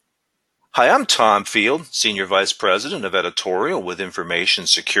Hi, I'm Tom Field, Senior Vice President of Editorial with Information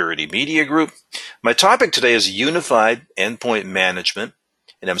Security Media Group. My topic today is Unified Endpoint Management,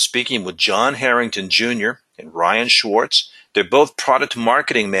 and I'm speaking with John Harrington Jr. and Ryan Schwartz. They're both product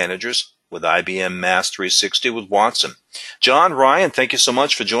marketing managers with IBM Mass 360 with Watson. John, Ryan, thank you so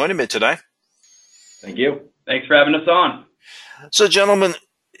much for joining me today. Thank you. Thanks for having us on. So, gentlemen,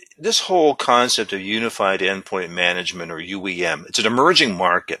 this whole concept of Unified Endpoint Management, or UEM, it's an emerging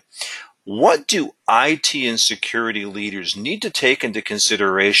market. What do IT and security leaders need to take into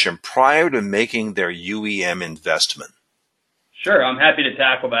consideration prior to making their UEM investment? Sure, I'm happy to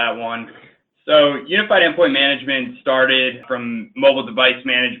tackle that one. So Unified Endpoint Management started from mobile device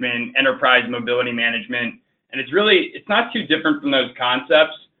management, enterprise mobility management, and it's not too different from those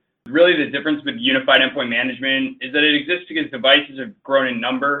concepts. Really, the difference with Unified Endpoint Management is that it exists because devices have grown in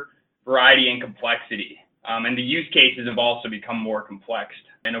number, variety, and complexity. And the use cases have also become more complex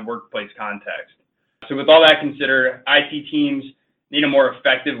in a workplace context. So with all that considered, IT teams need a more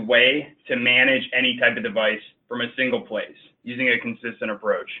effective way to manage any type of device from a single place using a consistent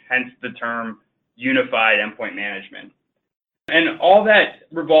approach, hence the term Unified Endpoint Management. And all that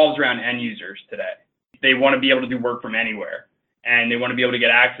revolves around end users today. They want to be able to do work from anywhere, and they want to be able to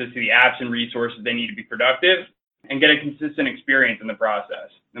get access to the apps and resources they need to be productive and get a consistent experience in the process,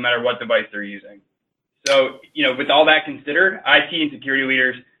 no matter what device they're using. So, with all that considered, IT and security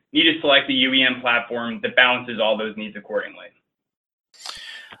leaders need to select the UEM platform that balances all those needs accordingly.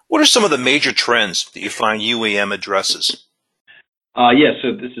 What are some of the major trends that you find UEM addresses?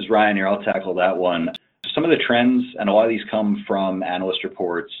 So this is Ryan here. I'll tackle that one. Some of the trends, and a lot of these come from analyst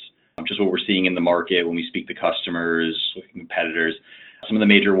reports, just what we're seeing in the market when we speak to customers, competitors. Some of the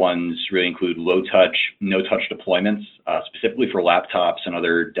major ones really include low-touch, no-touch deployments, specifically for laptops and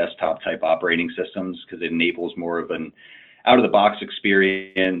other desktop-type operating systems, because it enables more of an out-of-the-box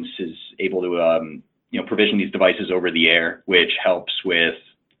experience, is able to provision these devices over the air, which helps with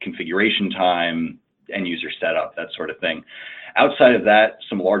configuration time, end-user setup, that sort of thing. Outside of that,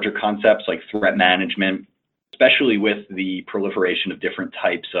 some larger concepts like threat management, especially with the proliferation of different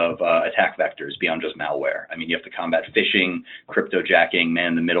types of attack vectors beyond just malware. I mean, you have to combat phishing, cryptojacking,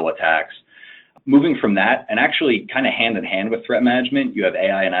 man-in-the-middle attacks. Moving from that, and actually kind of hand-in-hand with threat management, you have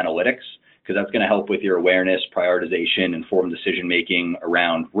AI and analytics, because that's going to help with your awareness, prioritization, informed decision-making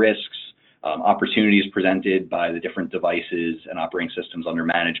around risks, opportunities presented by the different devices and operating systems under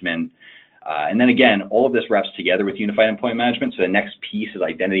management. And then again, all of this wraps together with Unified Endpoint Management. So the next piece is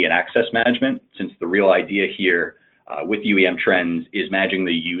identity and access management, since the real idea here with UEM trends is managing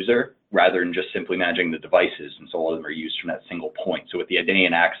the user rather than just simply managing the devices. And so all of them are used from that single point. So with the identity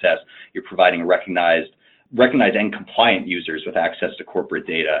and access, you're providing recognized and compliant users with access to corporate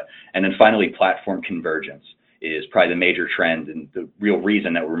data. And then finally, platform convergence is probably the major trend and the real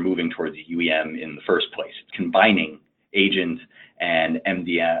reason that we're moving towards UEM in the first place. It's combining agent and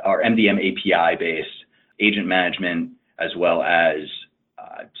MDM or MDM API-based agent management, as well as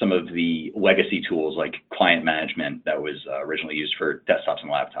some of the legacy tools like client management that was originally used for desktops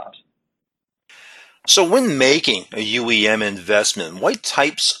and laptops. So when making a UEM investment, what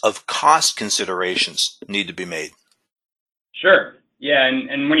types of cost considerations need to be made? Sure. Yeah,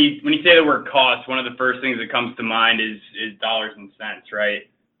 and when you say the word cost, one of the first things that comes to mind is dollars and cents, right?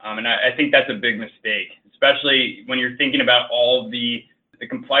 And I think that's a big mistake, especially when you're thinking about all of the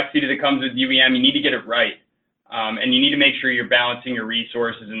complexity that comes with UEM. You need to get it right, and you need to make sure you're balancing your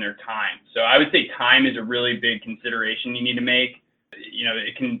resources and their time. So I would say time is a really big consideration you need to make.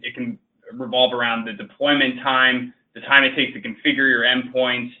 It can revolve around the deployment time, the time it takes to configure your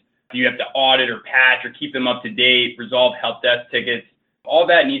endpoints. You have to audit or patch or keep them up to date, resolve help desk tickets. All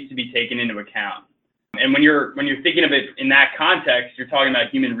that needs to be taken into account. And when you're thinking of it in that context, you're talking about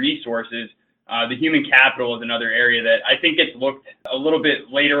human resources. The human capital is another area that I think gets looked a little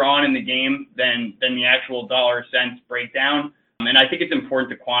bit later on in the game than the actual dollar cents breakdown. And I think it's important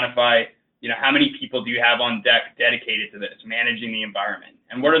to quantify, how many people do you have on deck dedicated to this, managing the environment,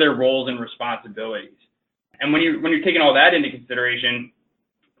 and what are their roles and responsibilities? And when you're taking all that into consideration,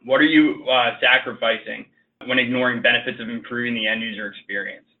 what are you sacrificing when ignoring benefits of improving the end user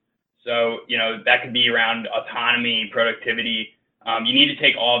experience? So, that could be around autonomy, productivity. You need to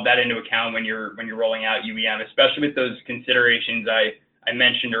take all of that into account when you're rolling out UEM, especially with those considerations I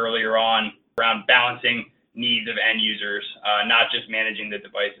mentioned earlier on around balancing needs of end users, not just managing the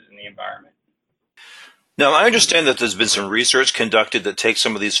devices in the environment. Now, I understand that there's been some research conducted that takes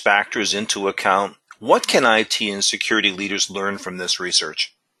some of these factors into account. What can IT and security leaders learn from this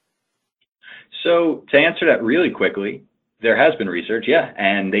research? So to answer that really quickly, There has been research, yeah,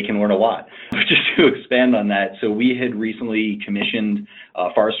 and they can learn a lot. Just to expand on that, so we had recently commissioned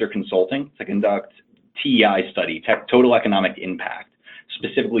Forrester Consulting to conduct TEI study, Total Economic Impact,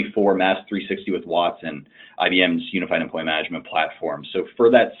 specifically for Mass 360 with Watson, IBM's Unified Employee Management platform. So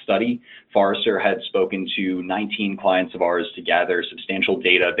for that study, Forrester had spoken to 19 clients of ours to gather substantial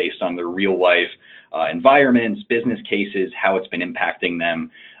data based on their real-life environments, business cases, how it's been impacting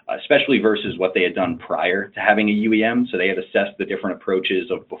them, especially versus what they had done prior to having a UEM. So they had assessed the different approaches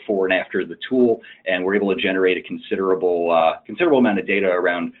of before and after the tool, and were able to generate a considerable amount of data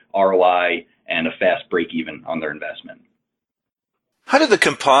around ROI and a fast break even on their investment. How did the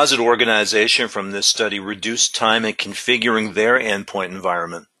composite organization from this study reduce time in configuring their endpoint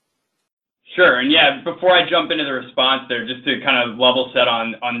environment? Sure, and yeah, before I jump into the response there, just to kind of level set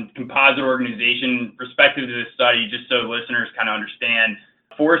on composite organization perspective to this study, just so listeners kind of understand,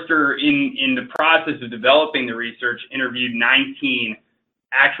 Forrester, in the process of developing the research, interviewed 19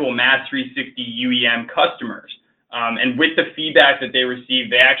 actual Mass 360 UEM customers. And with the feedback that they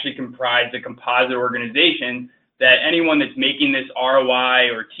received, they actually comprised a composite organization that anyone that's making this ROI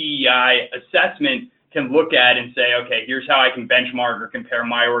or TEI assessment can look at and say, okay, here's how I can benchmark or compare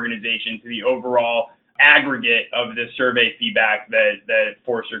my organization to the overall aggregate of the survey feedback that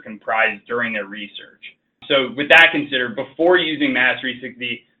Forrester comprised during their research. So with that considered, before using Mass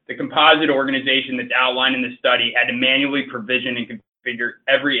 360, the composite organization that's outlined in the study had to manually provision and configure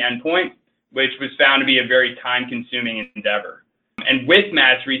every endpoint, which was found to be a very time-consuming endeavor. And with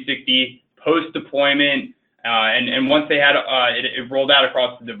Mass 360, post-deployment, and once they had it rolled out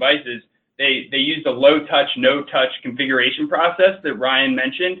across the devices, they used a low-touch, no-touch configuration process that Ryan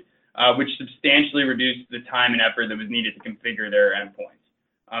mentioned, which substantially reduced the time and effort that was needed to configure their endpoints.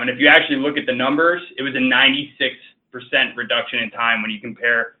 And if you actually look at the numbers, it was a 96% reduction in time when you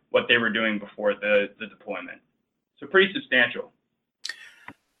compare what they were doing before the deployment. So pretty substantial.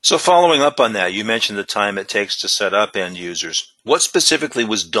 So following up on that, you mentioned the time it takes to set up end users. What specifically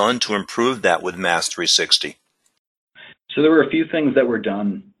was done to improve that with Mass 360? So there were a few things that were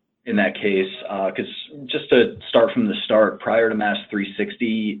done in that case, because just to start from the start, prior to Mass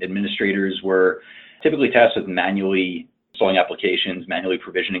 360, administrators were typically tasked with manually installing applications, manually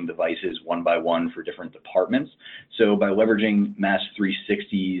provisioning devices one by one for different departments. So by leveraging Mass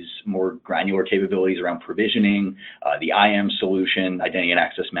 360's more granular capabilities around provisioning, the IAM solution, Identity and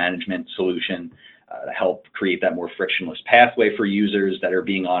Access Management solution, to help create that more frictionless pathway for users that are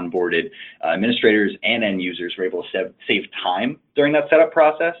being onboarded, administrators and end users were able to save time during that setup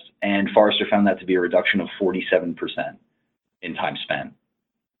process, and Forrester found that to be a reduction of 47% in time spent.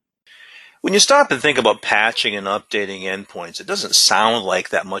 When you stop and think about patching and updating endpoints, it doesn't sound like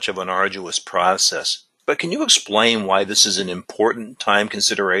that much of an arduous process. But can you explain why this is an important time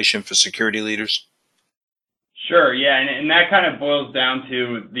consideration for security leaders? Sure, yeah, and that kind of boils down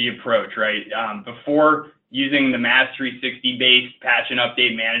to the approach, right? Before using the Mass 360-based patch and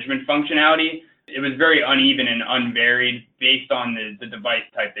update management functionality, it was very uneven and unvaried based on the device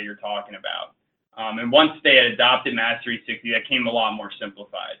type that you're talking about. And once they had adopted Mass 360, that came a lot more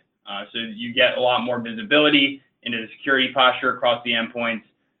simplified. So you get a lot more visibility into the security posture across the endpoints.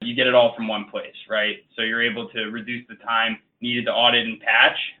 You get it all from one place, right? So you're able to reduce the time needed to audit and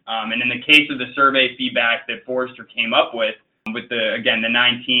patch. And in the case of the survey feedback that Forrester came up with the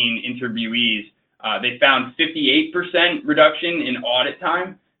 19 interviewees, they found 58% reduction in audit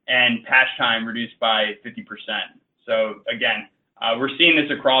time and patch time reduced by 50%. So again, we're seeing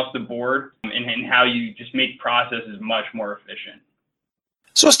this across the board in how you just make processes much more efficient.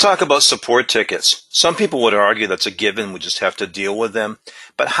 So let's talk about support tickets. Some people would argue that's a given, we just have to deal with them.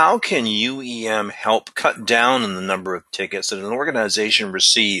 But how can UEM help cut down on the number of tickets that an organization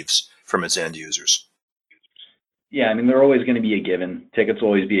receives from its end users? Yeah, I mean, they're always going to be a given. Tickets will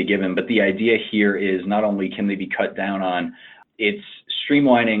always be a given. But the idea here is not only can they be cut down on, it's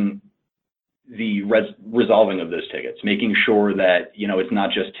streamlining the resolving of those tickets, making sure that, it's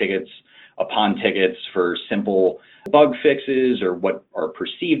not just tickets upon tickets for simple bug fixes or what are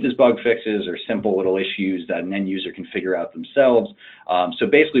perceived as bug fixes or simple little issues that an end user can figure out themselves. So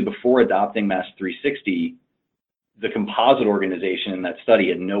basically, before adopting Mass 360, the composite organization in that study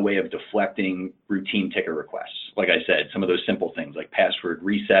had no way of deflecting routine ticket requests. Like I said, some of those simple things like password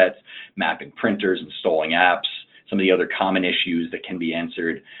resets, mapping printers, installing apps, some of the other common issues that can be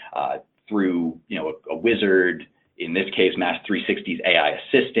answered through a wizard. In this case, Mass 360's AI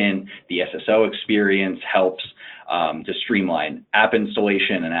assistant, the SSO experience helps to streamline app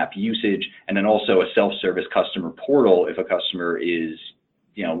installation and app usage, and then also a self-service customer portal if a customer is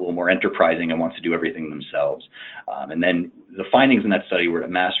a little more enterprising and wants to do everything themselves. And then the findings in that study were that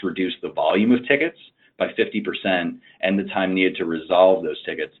Mass reduced the volume of tickets by 50% and the time needed to resolve those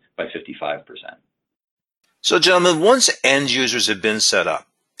tickets by 55%. So, gentlemen, once end users have been set up,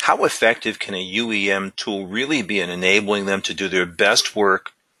 how effective can a UEM tool really be in enabling them to do their best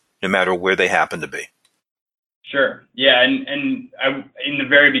work no matter where they happen to be? Sure. Yeah, and in the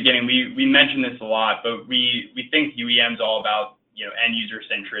very beginning, we mentioned this a lot, but we think UEM is all about end user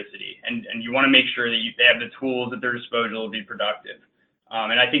centricity, and you want to make sure that they have the tools at their disposal to be productive.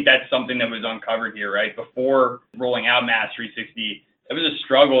 And I think that's something that was uncovered here, right? Before rolling out Mass 360, it was a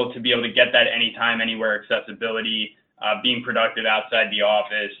struggle to be able to get that anytime, anywhere accessibility, being productive outside the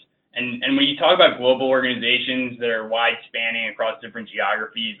office. And when you talk about global organizations that are wide spanning across different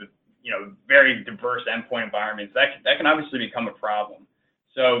geographies with very diverse endpoint environments, that can obviously become a problem.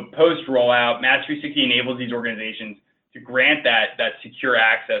 So post rollout, Mass 360 enables these organizations to grant that secure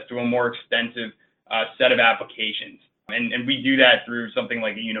access to a more extensive set of applications. And we do that through something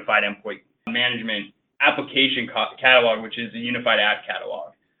like a unified endpoint management application catalog, which is a unified app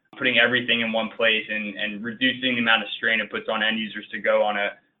catalog, putting everything in one place and reducing the amount of strain it puts on end users to go on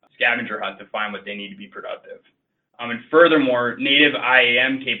a scavenger hunt to find what they need to be productive. And furthermore, native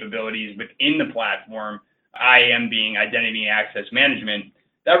IAM capabilities within the platform, IAM being identity and access management,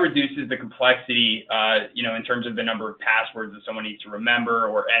 that reduces the complexity, in terms of the number of passwords that someone needs to remember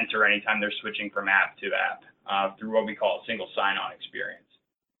or enter anytime they're switching from app to app through what we call a single sign-on experience.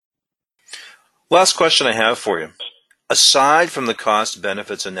 Last question I have for you. Aside from the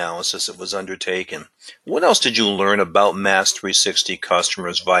cost-benefits analysis that was undertaken, what else did you learn about Mass 360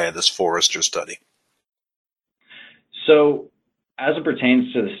 customers via this Forrester study? So as it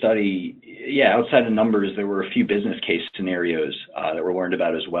pertains to the study, outside of numbers, there were a few business case scenarios that were learned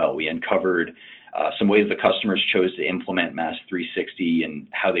about as well. We uncovered some ways the customers chose to implement Mass 360 and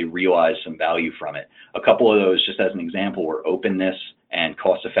how they realized some value from it. A couple of those, just as an example, were openness and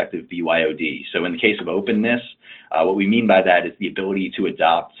cost-effective BYOD. So in the case of openness, what we mean by that is the ability to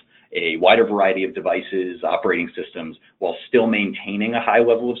adopt a wider variety of devices, operating systems, while still maintaining a high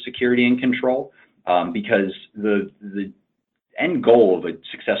level of security and control, because the end goal of a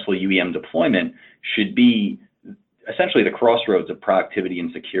successful UEM deployment should be essentially the crossroads of productivity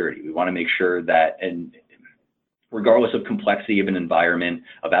and security. We want to make sure that, and regardless of complexity of an environment,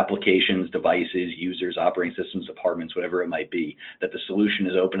 of applications, devices, users, operating systems, departments, whatever it might be, that the solution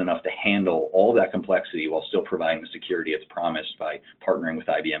is open enough to handle all that complexity while still providing the security it's promised by partnering with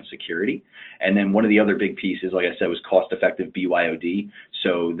IBM Security. And then one of the other big pieces, like I said, was cost-effective BYOD.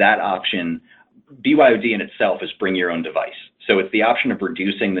 So that option, BYOD in itself is bring your own device. So it's the option of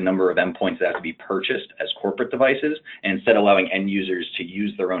reducing the number of endpoints that have to be purchased as corporate devices, and instead allowing end users to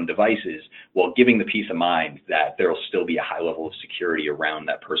use their own devices while giving the peace of mind that there will still be a high level of security around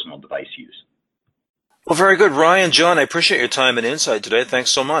that personal device use. Well, very good. Ryan, John, I appreciate your time and insight today. Thanks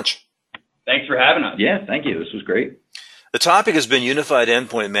so much. Thanks for having us. Yeah, thank you. This was great. The topic has been Unified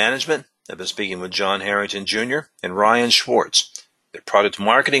Endpoint Management. I've been speaking with John Harrington Jr. and Ryan Schwartz. They're product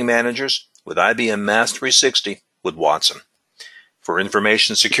marketing managers with IBM Mass 360 with Watson. For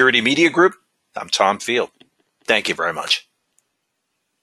Information Security Media Group, I'm Tom Field. Thank you very much.